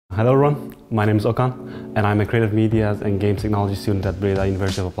Hello everyone, my name is Okan and I'm a creative media and games technology student at Breda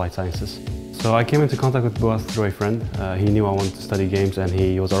University of Applied Sciences. So I came into contact with BUas through a friend. He knew I wanted to study games and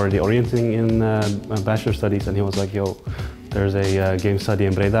he was already orienting in bachelor studies, and he was like, yo, there's a game study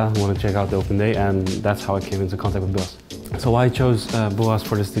in Breda, I want to check out the open day, and that's how I came into contact with BUas. So why I chose BUas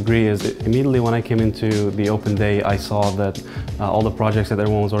for this degree is immediately when I came into the open day, I saw that all the projects that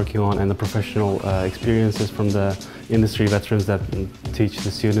everyone was working on and the professional experiences from the industry veterans that teach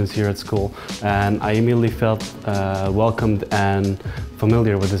the students here at school, and I immediately felt welcomed and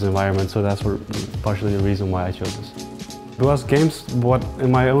familiar with this environment, so that's partially the reason why I chose this. BUas Games, what in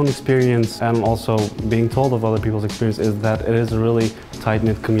my own experience and also being told of other people's experience, is that it is a really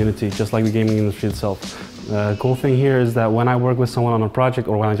tight-knit community, just like the gaming industry itself. The cool thing here is that when I work with someone on a project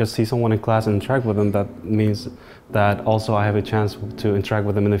or when I just see someone in class and interact with them, that means that also I have a chance to interact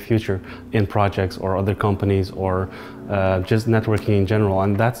with them in the future in projects or other companies or just networking in general,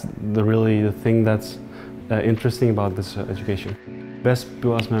 and that's really the thing that's interesting about this education. Best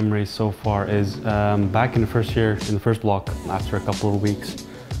BUas memory so far is back in the first year, in the first block, after a couple of weeks.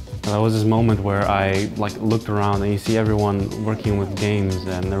 There was this moment where I looked around and you see everyone working with games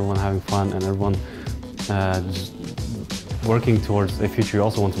and everyone having fun and everyone just working towards a future you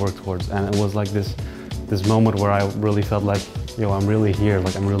also want to work towards, and it was like this moment where I really felt like, yo, I'm really here,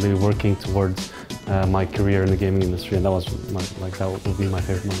 like I'm really working towards my career in the gaming industry, and that was that would be my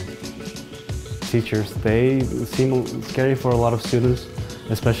favorite moment. Teachers, they seem scary for a lot of students,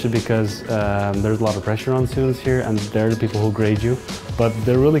 especially because there's a lot of pressure on students here, and they're the people who grade you. But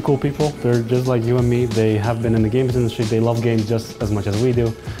they're really cool people. They're just like you and me. They have been in the games industry. They love games just as much as we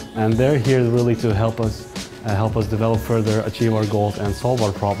do, and they're here really to help us develop further, achieve our goals, and solve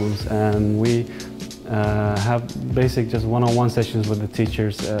our problems. And we have basic just one-on-one sessions with the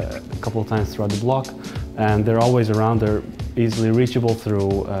teachers a couple of times throughout the block, and they're always around. They're easily reachable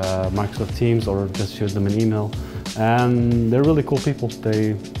through Microsoft Teams or just shoot them an email. And they're really cool people.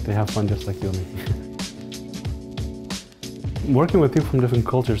 They have fun just like you and me. Working with people from different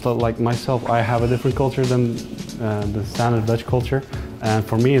cultures, like myself, I have a different culture than the standard Dutch culture, and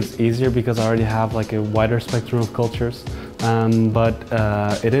for me it's easier because I already have like a wider spectrum of cultures. But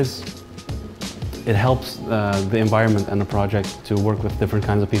it helps the environment and the project to work with different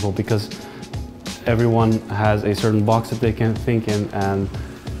kinds of people, because everyone has a certain box that they can think in, and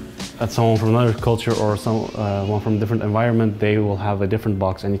someone from another culture or someone from a different environment, they will have a different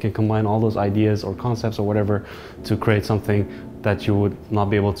box, and you can combine all those ideas or concepts or whatever to create something that you would not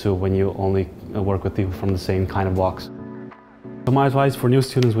be able to when you only work with people from the same kind of box. So my advice for new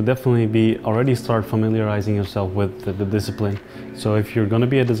students would definitely be already start familiarizing yourself with the discipline. So if you're going to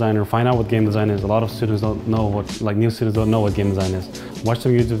be a designer, find out what game design is. A lot of students don't know new students don't know what game design is. Watch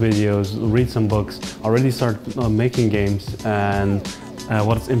some YouTube videos, read some books, already start making games. And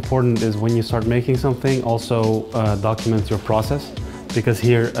what's important is when you start making something, also document your process, because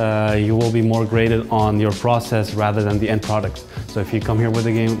here you will be more graded on your process rather than the end product. So if you come here with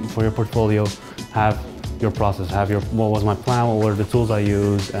a game for your portfolio, have your process, what was my plan, what were the tools I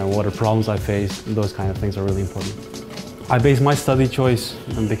used, and what are problems I faced. Those kind of things are really important. I base my study choice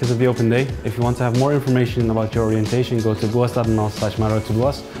because of the open day. If you want to have more information about your orientation, go to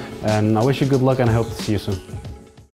buas.nl/myroadtobuas, and I wish you good luck and I hope to see you soon.